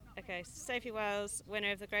Okay, Sophie Wells,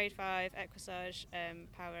 winner of the Grade 5 Equissage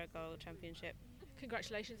Power Gold Championship.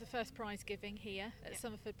 Congratulations, the first prize giving here at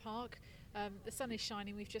Somerford Park. The sun is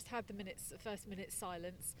shining. We've just had the first minute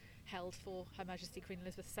silence held for Her Majesty Queen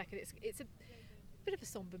Elizabeth II. It's a bit of a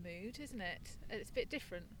sombre mood, isn't it? It's a bit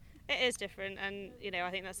different. It is different, and I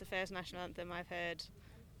think that's the first national anthem I've heard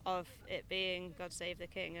of it being God Save the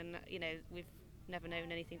King, and we've never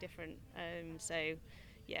known anything different. So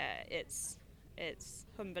yeah, it's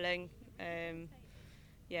humbling.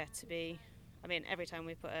 To be. I mean, every time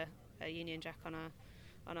we put a Union Jack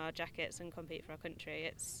on our jackets and compete for our country,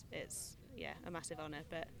 it's a massive honour.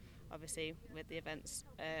 But obviously, with the events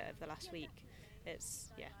of the last week,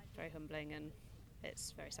 it's very humbling and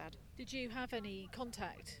it's very sad. Did you have any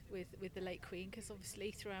contact with the late Queen? Because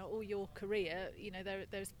obviously, throughout all your career,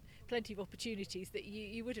 there's plenty of opportunities that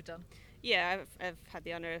you would have done. Yeah, I've had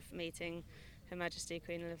the honour of meeting Her Majesty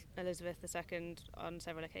Queen Elizabeth II on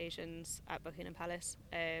several occasions at Buckingham Palace.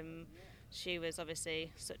 She was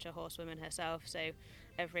obviously such a horsewoman herself, so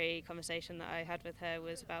every conversation that I had with her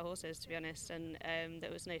was about horses, to be honest, and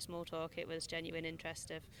there was no small talk. It was genuine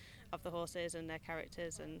interest of the horses and their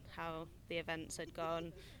characters and how the events had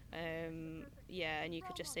gone. And you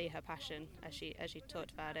could just see her passion as she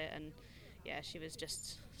talked about it, and she was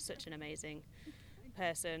just such an amazing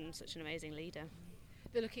person, such an amazing leader.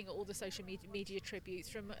 They're looking at all the social media tributes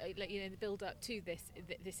from the build up to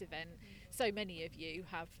this event. So many of you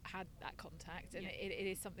have had that contact, and it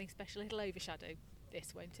is something special. It'll overshadow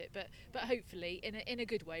this, won't it? But hopefully in a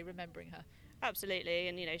good way, remembering her. Absolutely,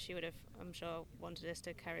 and she would have, I'm sure, wanted us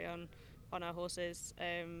to carry on our horses,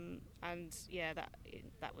 and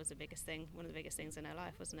that was the biggest thing, one of the biggest things in her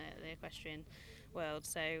life, wasn't it, the equestrian world.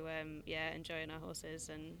 So enjoying our horses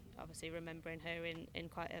and obviously remembering her in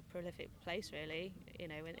quite a prolific place, really, in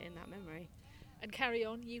that memory. And carry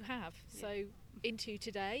on you have. So into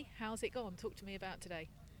today, how's it gone? Talk to me about today.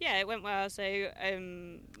 Yeah, it went well. So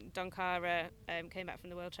Don Cara came back from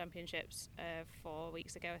the World Championships 4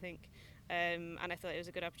 weeks ago, I think. And I thought it was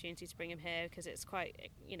a good opportunity to bring him here because it's quite,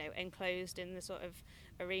 enclosed in the sort of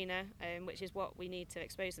arena, which is what we need to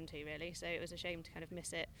expose them to, really. So it was a shame to kind of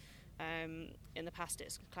miss it. In the past,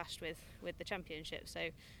 it's clashed with the championship, so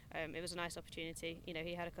it was a nice opportunity.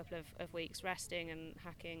 He had a couple of weeks resting and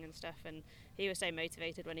hacking and stuff, and he was so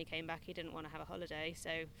motivated when he came back. He didn't want to have a holiday, so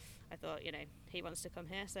I thought, he wants to come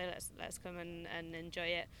here, so let's come and enjoy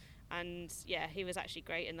it. And he was actually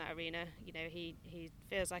great in that arena. He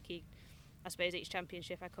feels like I suppose each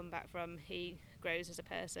championship I come back from, he grows as a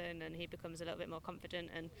person and he becomes a little bit more confident.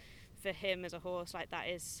 And for him as a horse, like, that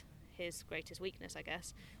is his greatest weakness, I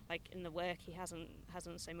guess. Like, in the work, he hasn't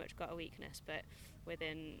so much got a weakness, but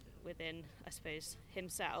within I suppose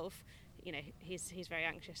himself, he's very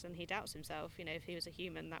anxious and he doubts himself. If he was a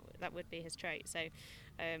human, that would be his trait. So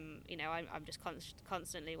I'm just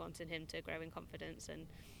constantly wanting him to grow in confidence and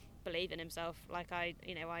believe in himself. Like, I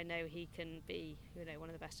know he can be one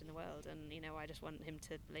of the best in the world, and I just want him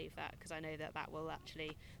to believe that, because I know that will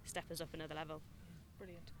actually step us up another level.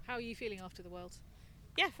 Brilliant. How are you feeling after the Worlds?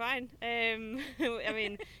 Yeah, fine. I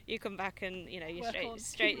mean, you come back and you're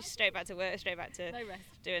straight back to work, straight back to no rest.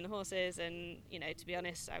 Doing the horses, and to be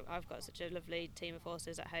honest, I've got such a lovely team of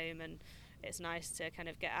horses at home, and it's nice to kind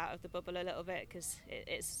of get out of the bubble a little bit, because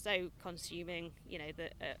it's so consuming.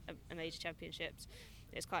 The major championships.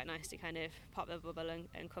 It's quite nice to kind of pop the bubble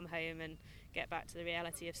and come home and get back to the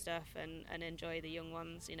reality of stuff and enjoy the young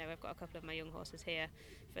ones. I've got a couple of my young horses here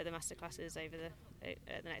for the masterclasses over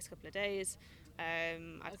the next couple of days. I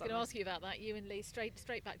was going to ask you about that. You and Lee, straight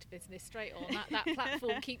back to business, straight on. That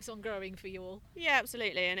platform keeps on growing for you all. Yeah,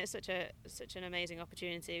 absolutely, and it's such an amazing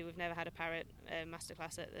opportunity. We've never had a parrot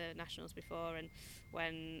masterclass at the Nationals before, and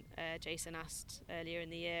when Jason asked earlier in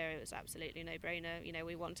the year, it was absolutely no-brainer.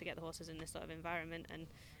 We want to get the horses in this sort of environment, and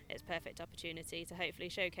it's a perfect opportunity to hopefully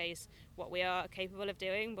showcase what we are capable of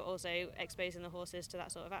doing, but also exposing the horses to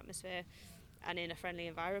that sort of atmosphere and in a friendly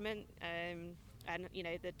environment. And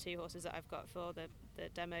the two horses that I've got for the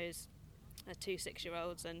demos are 2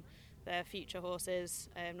 6-year-olds, and they're future horses,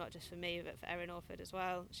 not just for me but for Erin Orford as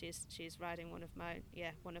well. She's riding one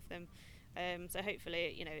of them. So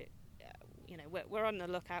hopefully, we're on the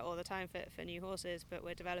lookout all the time for new horses, but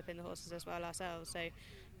we're developing the horses as well ourselves. So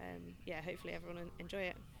hopefully everyone will enjoy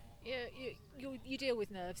it. Yeah, you deal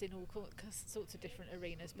with nerves in all sorts of different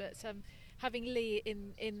arenas, but having Lee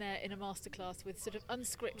in there in a masterclass with sort of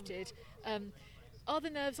unscripted, Are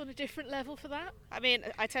the nerves on a different level for that? I mean,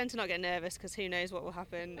 I tend to not get nervous because who knows what will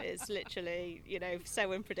happen. It's literally,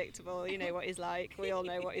 so unpredictable. You know what he's like. We all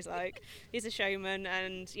know what he's like. He's a showman,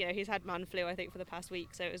 and he's had man flu, I think, for the past week,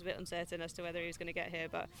 so it was a bit uncertain as to whether he was going to get here.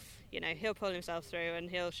 But he'll pull himself through, and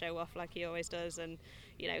he'll show off like he always does. And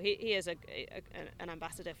he is an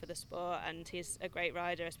ambassador for the sport, and he's a great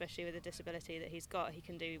rider, especially with the disability that he's got. He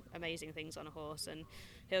can do amazing things on a horse, and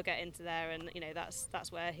he'll get into there, and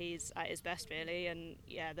that's where he's at his best, really. And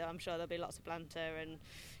I'm sure there'll be lots of banter, and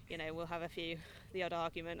we'll have the odd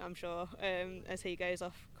argument, I'm sure, as he goes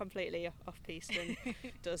off completely off piste and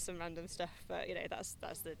does some random stuff. But that's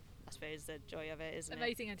I suppose the joy of it, isn't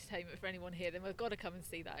amazing it? Entertainment for anyone here. Then we've got to come and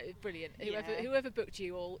see that. It's brilliant. Yeah. Whoever booked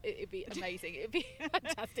you all, it'd be amazing. It'd be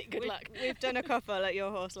fantastic. Good luck. We've done a couple at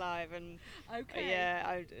Your Horse Live, and okay.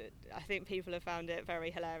 I think people have found it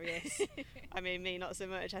very hilarious. I mean, me not so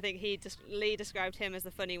much. I think Lee described him as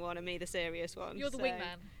the funny one and me the serious one. You're the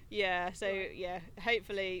wingman. Yeah, so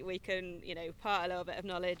hopefully we can part a little bit of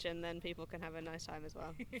knowledge, and then people can have a nice time as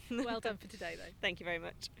well. Well done for today, though. Thank you very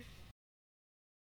much.